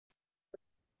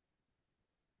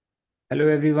Hello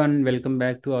everyone, welcome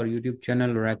back to our YouTube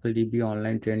channel Oracle DBA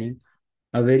online training.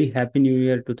 A very happy new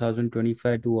year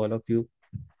 2025 to all of you.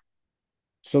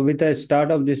 So with the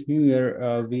start of this new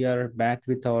year, we are back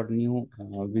with our new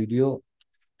video,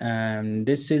 and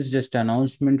this is just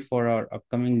announcement for our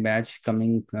upcoming batch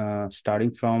coming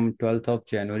starting from 12th of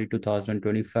January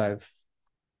 2025.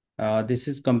 This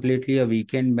is completely a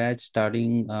weekend batch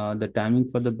starting the timing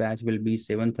for the batch will be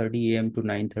 7:30 a.m. to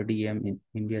 9:30 a.m. in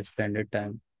India Standard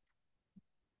Time.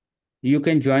 You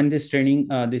can join this training.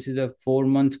 This is a 4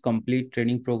 month complete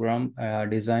training program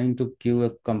designed to give a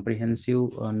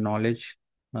comprehensive knowledge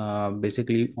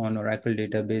basically on Oracle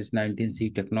Database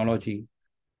 19c technology.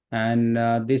 And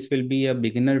this will be a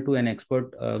beginner to an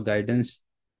expert guidance.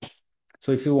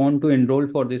 So if you want to enroll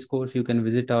for this course, you can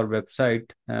visit our website.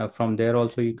 From there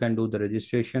also you can do the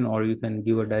registration, or you can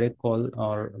give a direct call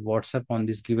or WhatsApp on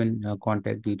this given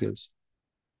contact details.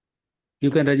 You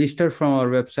can register from our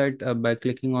website by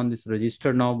clicking on this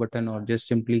register now button, or just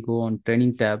simply go on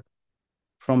training tab.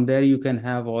 From there, you can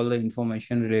have all the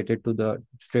information related to the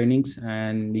trainings,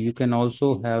 and you can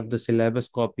also have the syllabus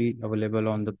copy available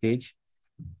on the page.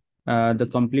 The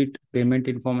complete payment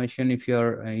information, if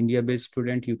you're an India-based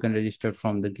student, you can register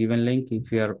from the given link.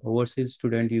 If you are overseas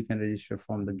student, you can register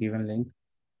from the given link.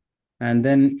 And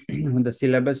then the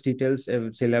syllabus details,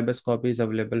 syllabus copy is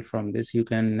available from this. You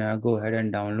can go ahead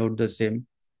and download the same.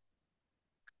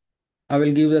 I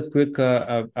will give a quick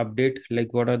update,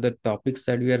 like what are the topics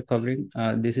that we are covering.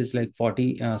 This is like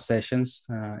 40 sessions.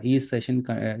 Each session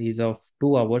is of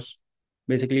 2 hours.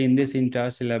 Basically, in this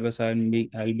entire syllabus, I'll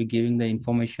be giving the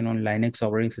information on Linux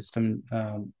operating system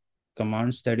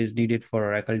commands that is needed for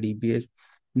Oracle DBAs,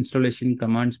 installation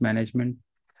commands management.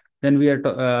 Then we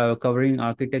are covering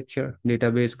architecture,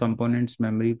 database components,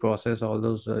 memory, process, all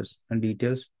those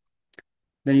details.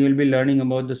 Then you will be learning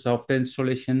about the software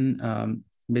installation.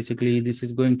 Basically, this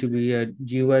is going to be a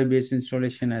GUI based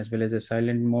installation as well as a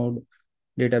silent mode,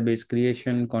 database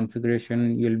creation,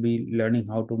 configuration. You'll be learning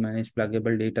how to manage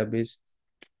pluggable database.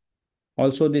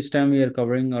 Also, this time we are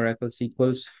covering Oracle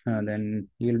SQLs. Then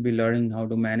you'll be learning how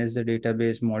to manage the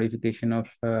database, modification of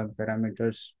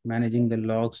parameters, managing the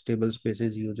logs, table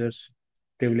spaces, users,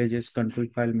 privileges, control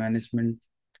file management,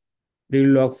 real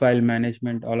log file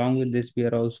management. Along with this, we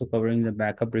are also covering the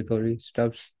backup recovery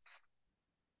stuffs.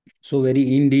 So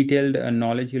very in detailed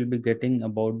knowledge you'll be getting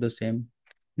about the same.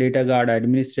 Data guard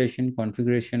administration,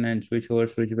 configuration and switchover,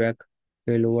 switchback,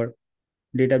 failover,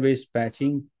 database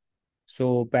patching.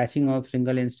 So patching of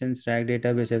single instance, rack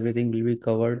database, everything will be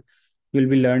covered. You'll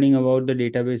be learning about the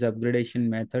database upgradation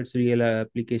methods, real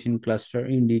application cluster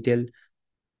in detail,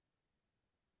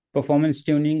 performance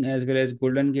tuning as well as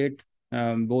GoldenGate.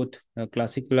 Both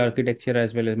classical architecture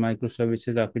as well as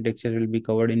microservices architecture will be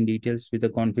covered in details with the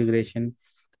configuration,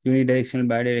 unidirectional,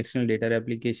 bidirectional data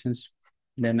applications.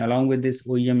 Then along with this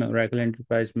OEM Oracle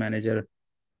Enterprise Manager.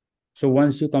 So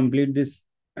once you complete this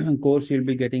course, you'll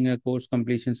be getting a course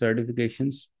completion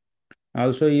certifications.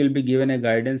 Also, you'll be given a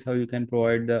guidance how you can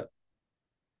provide the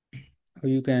how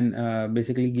you can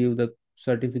basically give the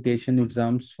certification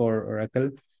exams for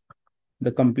Oracle.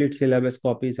 The complete syllabus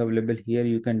copy is available here.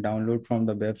 You can download from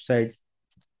the website.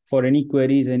 For any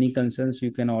queries, any concerns,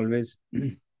 you can always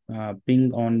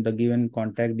ping on the given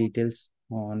contact details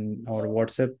on our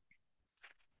WhatsApp.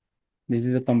 This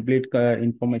is a complete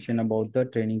information about the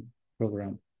training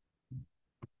program.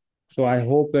 So I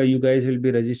hope you guys will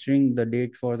be registering. The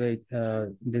date for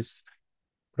the this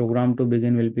program to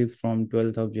begin will be from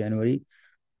 12th of January.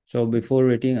 So before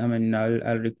waiting,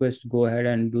 I'll request go ahead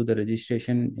and do the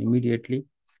registration immediately.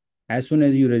 As soon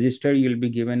as you register, you'll be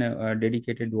given a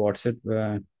dedicated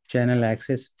WhatsApp channel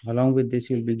access. Along with this,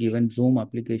 you'll be given Zoom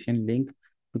application link,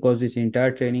 because this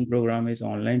entire training program is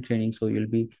online training. So you'll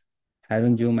be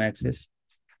having Zoom access.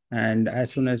 And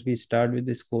as soon as we start with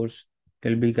this course,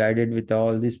 you'll be guided with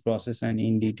all this process and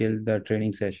in detail the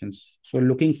training sessions. So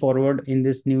looking forward in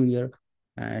this new year.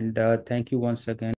 And thank you once again.